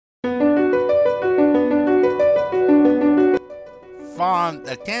From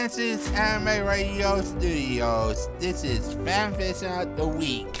the Kansas Anime Radio Studios, this is Fanfiction of the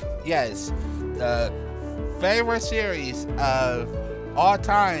Week. Yes, the favorite series of all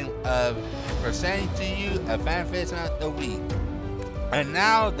time of presenting to you a Fanfiction of the Week. And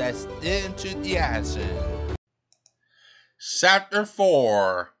now let's get into the action. Chapter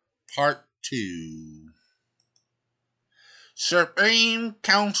 4, Part 2. Supreme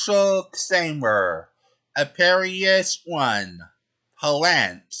Council Chamber, Aparius 1,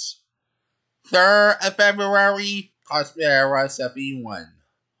 Palance, 3rd of February, Prospera 71.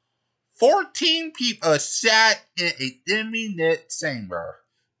 14 people sat in a dimly lit chamber.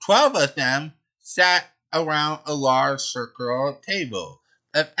 12 of them sat around a large circular table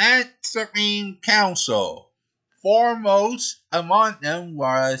of Supreme Council. Foremost among them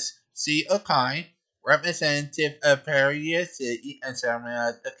was C. Akai, representative of Paria City and chairman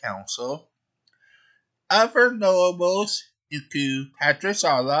of the council. Other notables include Patrick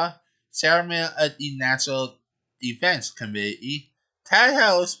Sala, chairman of the National Defense Committee, Ted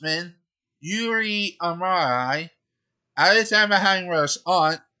Helsman, Yuri Amarai, Alexander Heimer's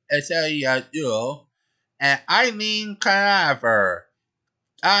aunt, Ezelia Duo, and Eileen Canaver,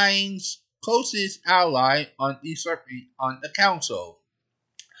 Eileen's closest ally on the council.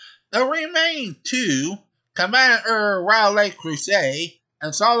 The remaining two, Commander Raleigh Crusade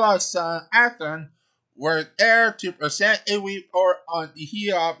and Sala's son Athen, were there to present a report on the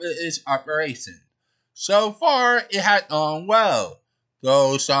Heliopolis operation. So far, it had gone well,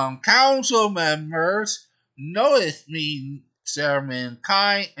 though some council members noticed me, Chairman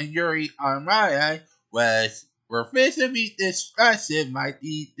Kai and Yuri Armaya were visibly disgusted by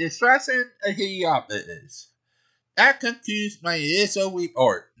the destruction of Heliopolis. That concludes my initial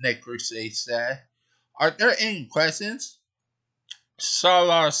report, Nick Crusade said. Are there any questions?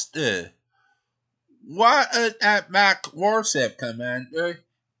 Salar stood. What of that Mac warship, Commander?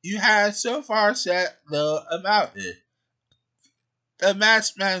 You have so far said little about it. The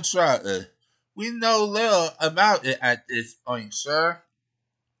masked man shrugged. We know little about it at this point, sir.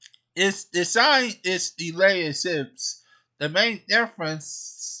 Its design is the latest ships. The main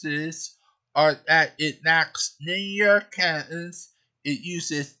differences are that it lacks linear cannons, it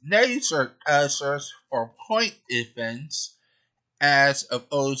uses laser cutters for point defense, as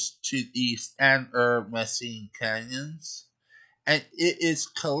opposed to the standard machine cannons, and it is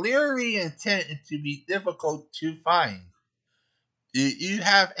clearly intended to be difficult to find. Do you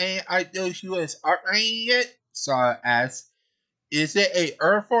have any idea who is operating it? Sara asked. Is it a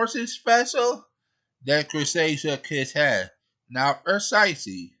Air Forces special? The Crusade shook his head. Not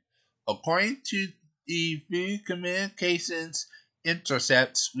precisely. According to the few communications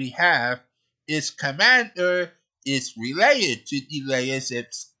intercepts we have, its commander is related to the latest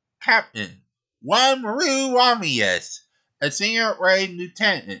ship's captain, one Maru Ramius, a senior rank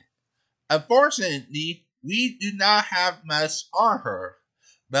lieutenant. Unfortunately, we do not have much on her,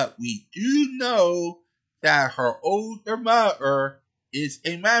 but we do know that her older mother is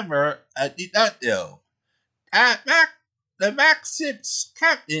a member of the Dundale. The Max ship's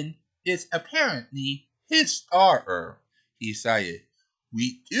captain is apparently his daughter, he cited.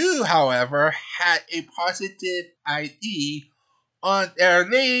 We do, however, have a positive ID on their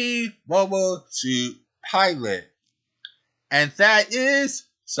lead mobile suit pilot. And that is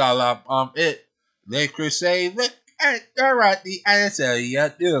Salah it. Le Crusade looked directly at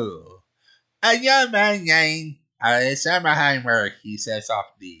Celia Duo. A young man named Alexander Heimer, he said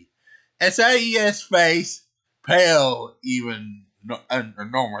softly. Celia's face, pale even under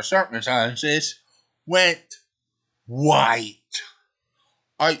normal circumstances, went white.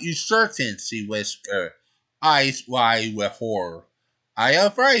 Are you certain? She whispered, eyes wide with horror. I am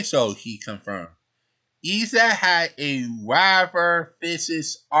afraid so, he confirmed. Isa had a rather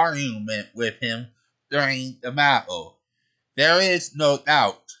vicious argument with him during the battle. There is no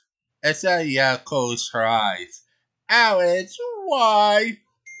doubt. Celia closed her eyes. Alex, why?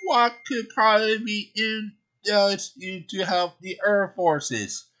 What could probably induce you to help the Air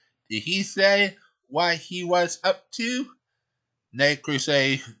Forces? Did he say what he was up to? Nate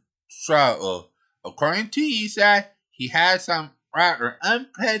Crusade struggled. According to Isa, he had some rather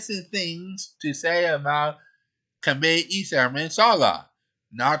unpleasant things to say about Committee Chairman Sala,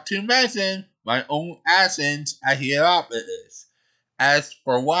 not to mention my own actions at Heliopolis. As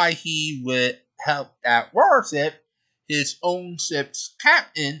for why he would help that warship, his own ship's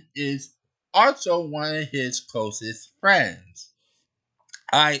captain is also one of his closest friends.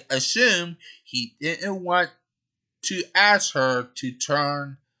 I assume he didn't want to ask her to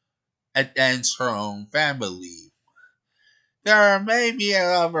turn against her own family. There may be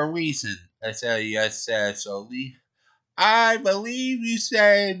another reason, Celia said slowly. I believe you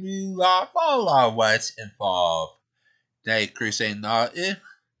said Mulafala was involved. The Crusade nodded.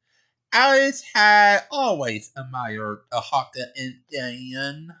 Alice had always admired the Haka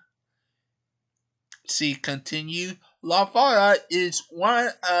Indian. She continued, LaFara is one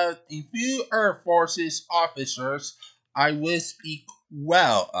of the few Air Force's officers I would speak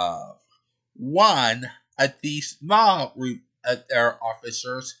well of. One of the small group of their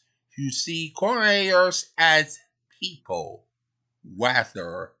officers who see couriers as people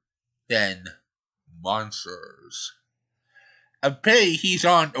rather than monsters. A pity he's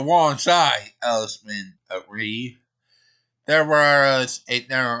on the wrong side, Ellisman agreed. There was a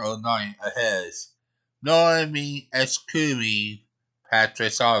narrow line ahead. Noemi Escumi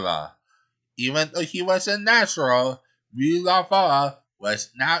Patrisola. Even though he was a natural, Mulafala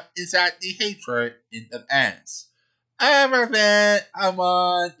was not exactly hatred in the past. Other than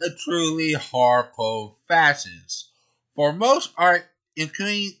among the truly hardcore fashions. For most art,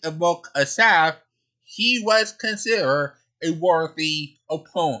 including the book Asaph, he was considered a worthy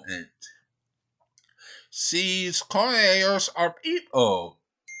opponent. These couriers are people.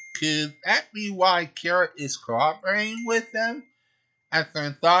 Could that be why Carrot is cooperating with them?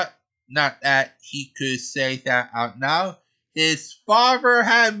 Athen thought, not that he could say that out now. His father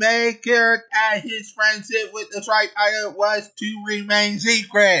had made Carrot that his friendship with the Strike Pilot was to remain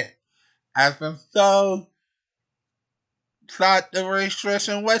secret. Athen thought the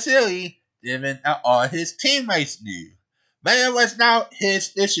restriction was silly, given that all his teammates knew. But it was now his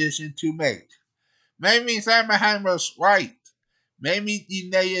decision to make. Maybe Simon was right. Maybe the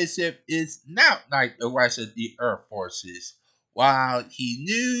native is not like the rest of the Earth forces. While he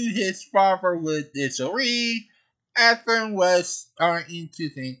knew his father would disagree, Athen was starting to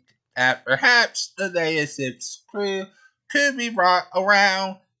think that perhaps the native's crew could be brought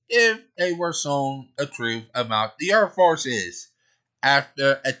around if they were shown the truth about the Earth forces.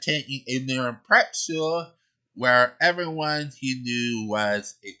 After attending a lunar prep school where everyone he knew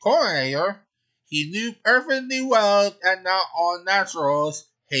was a courier, he knew perfectly well that not all naturals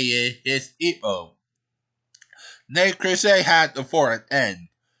hated his people. Nate Crusade had the fourth end.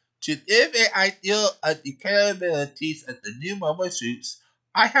 To give an idea of the capabilities of the new mobile suits,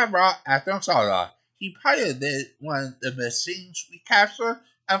 I have brought Athon Sala. He piloted one of the machines we captured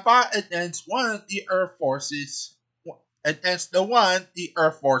and fought against the one the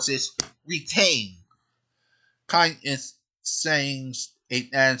Earth Forces retained. Kindness sings a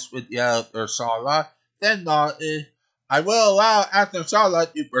dance with the elder Sala, then nodded. I will allow Athen Sala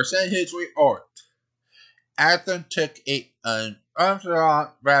to present his report. Athen took an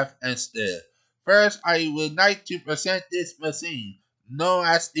undrawn breath and stood. First, I would like to present this machine, known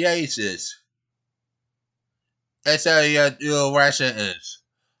as the Aces. It's a dual is.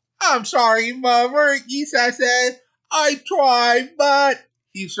 I'm sorry, Mother, Isa said. I tried, but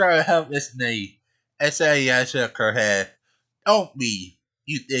he started helplessly. Isaiah shook her head. Don't be.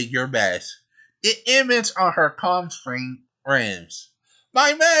 You did your best. The image on her calm string rims.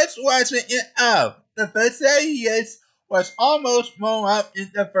 My best wasn't enough. The Facetious was almost blown up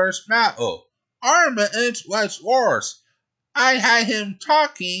in the first battle. Armitage was worse. I had him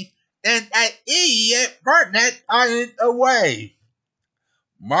talking, and that idiot Barnett got it away.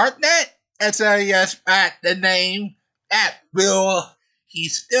 Martinet? Isaiah spat the name. That Bill. He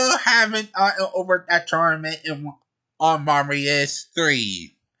still haven't gotten over that tournament on Marius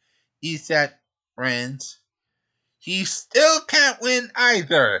 3. He said, friends. He still can't win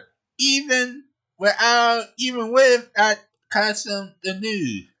either, even with that custom the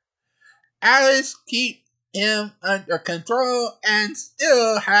news. Alice keep him under control and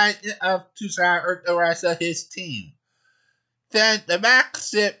still had enough to shatter the rest of his team. Then the back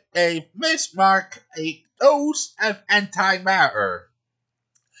sip a mismark a dose of antimatter.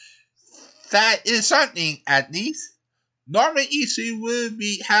 That is something, at least. Norman Isu would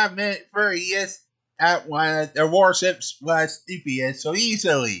be having furious at one of the warships was defeated so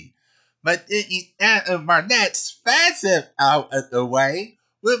easily. But the event of Marnette's facet out of the way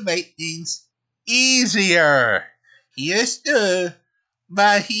would make things easier. He is good,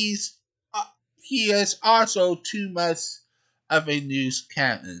 but he is also too much of a news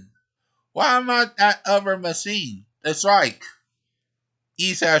cannon. Why not that other machine? That's right.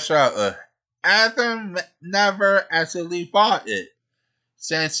 Isa shouted. Adam never actually fought it,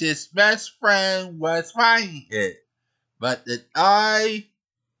 since his best friend was fighting it. But the eye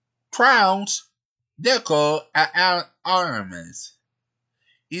trounced Nickel at arms.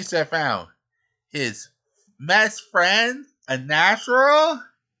 Isa found his best friend a natural?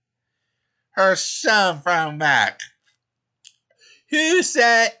 Her son frowned back. Who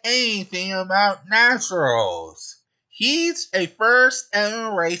said anything about naturals? He's a first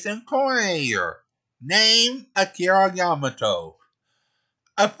generation coordinator named Akira Yamato.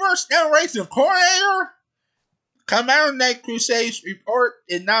 A first generation coordinator? Commander Night Crusade's report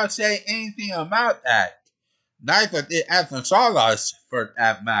did not say anything about that. Neither did Ethan Sawdust, for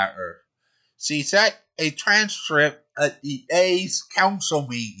that matter. She said a transcript of the day's council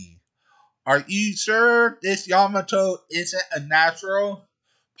meeting. Are you sure this Yamato isn't a natural?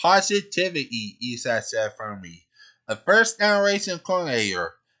 Positivity, Isa said firmly. A first generation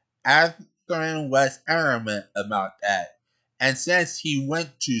coordinator. Atherton was adamant about that. And since he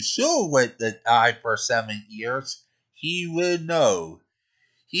went to school with the guy for 7 years, he would know.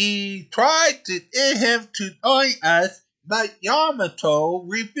 He tried to get him to join us, but Yamato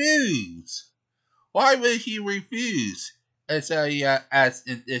refused. Why would he refuse? Azalea asked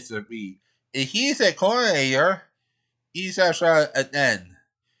in disbelief. If he's a coordinator, he's a shot again.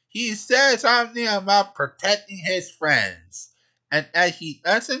 He said something about protecting his friends, and that he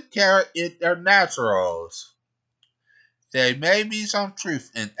doesn't care if they're naturals. There may be some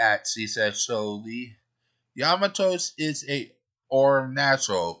truth in that, she said slowly. Yamato's is a orb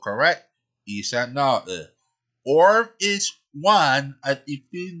natural, correct? Isa nodded. Orb is one of the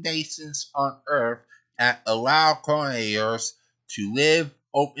few nations on Earth that allow coordinators to live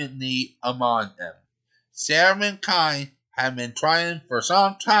openly among them. Sevenkind have been trying for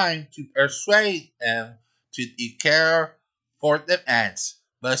some time to persuade them to declare for defense,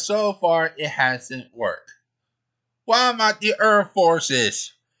 but so far it hasn't worked. What about the Earth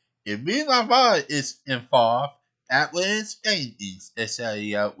forces? If Milamar is involved, that would explain things,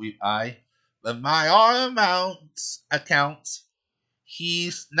 Esalia replied. But by all accounts,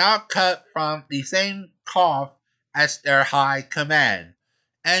 he's now cut from the same cloth as their high command.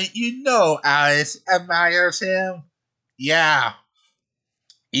 And you know Alice admires him. Yeah,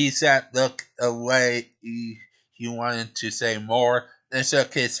 he said, looked away. He wanted to say more, then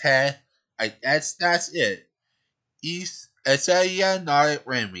shook his head. I guess that's it. Isaiah nodded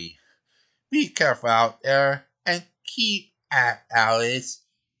grimly. Be careful out there and keep at Alice.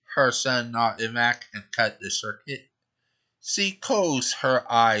 Her son nodded back and cut the circuit. She closed her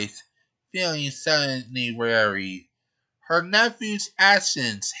eyes, feeling suddenly weary. Her nephew's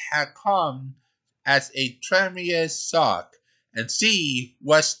actions had come as a tremendous shock, and she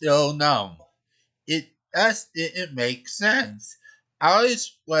was still numb. It just didn't make sense.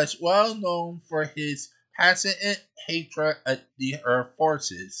 Alice was well known for his passionate hatred of the Earth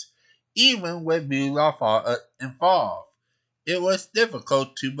forces, even with Mustafa involved. It was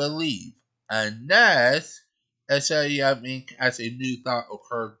difficult to believe, unless, as a new thought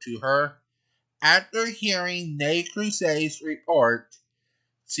occurred to her, after hearing Nate Crusade's report,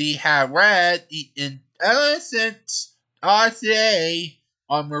 she had read the intelligence dossier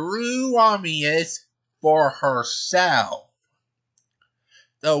on Maru Romulus for herself.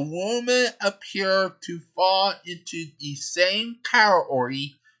 The woman appeared to fall into the same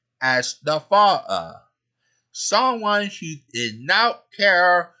category as the father. Someone who did not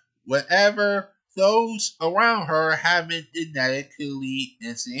care whether those around her had been genetically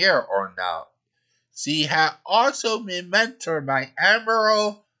engineered or not. She had also been mentored by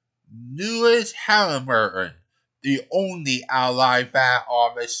Admiral Lewis Halliburton, the only Allied flag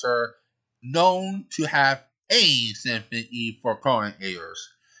officer known to have any sympathy for coordinators.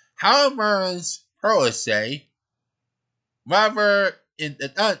 Halliburton's protege, Robert in the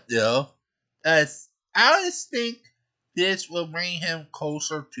Duttville, does Alice think this will bring him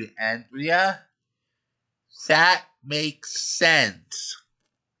closer to Andrea? That makes sense.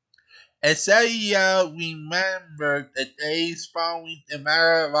 Isaiah remembered the days following the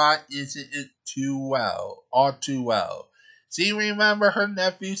marathon incident all too well. She remembered her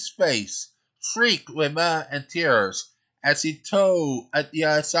nephew's face, shrieked with blood and tears, as he told at the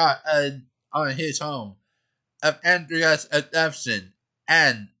outside on his home of Andrea's abduction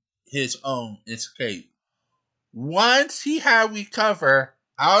and his own escape. Once he had recovered,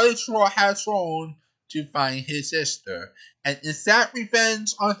 Alex had sworn to find his sister and exact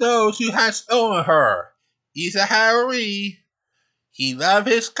revenge on those who had stolen her. He's a Harry. He loved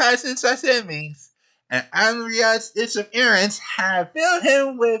his cousins as siblings, and Andrea's disappearance had filled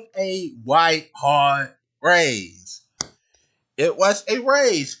him with a white-hot rage. It was a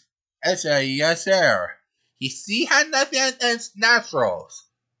rage, as a yes sir. He had nothing against naturals,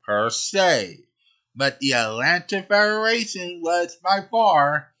 per se, but the Atlantic Federation was by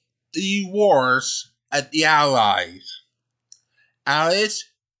far the worst of the Allies. Alice,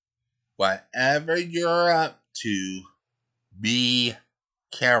 whatever you're up to, be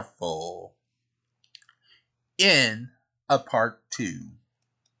careful. In a part 2.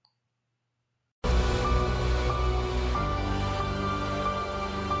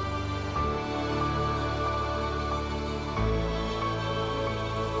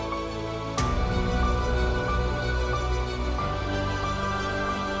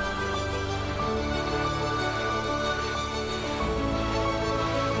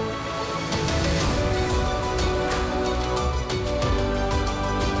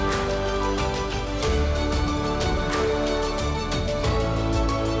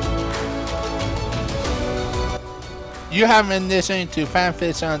 You have been listening to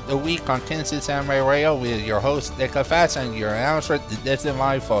FanFiction of the Week on Kansas Anime Radio with your host, Deca Fast, and your announcer, This is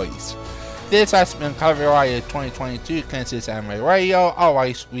My Voice. This has been copyrighted 2022 Kansas Anime Radio, all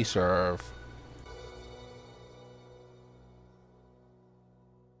rights reserved.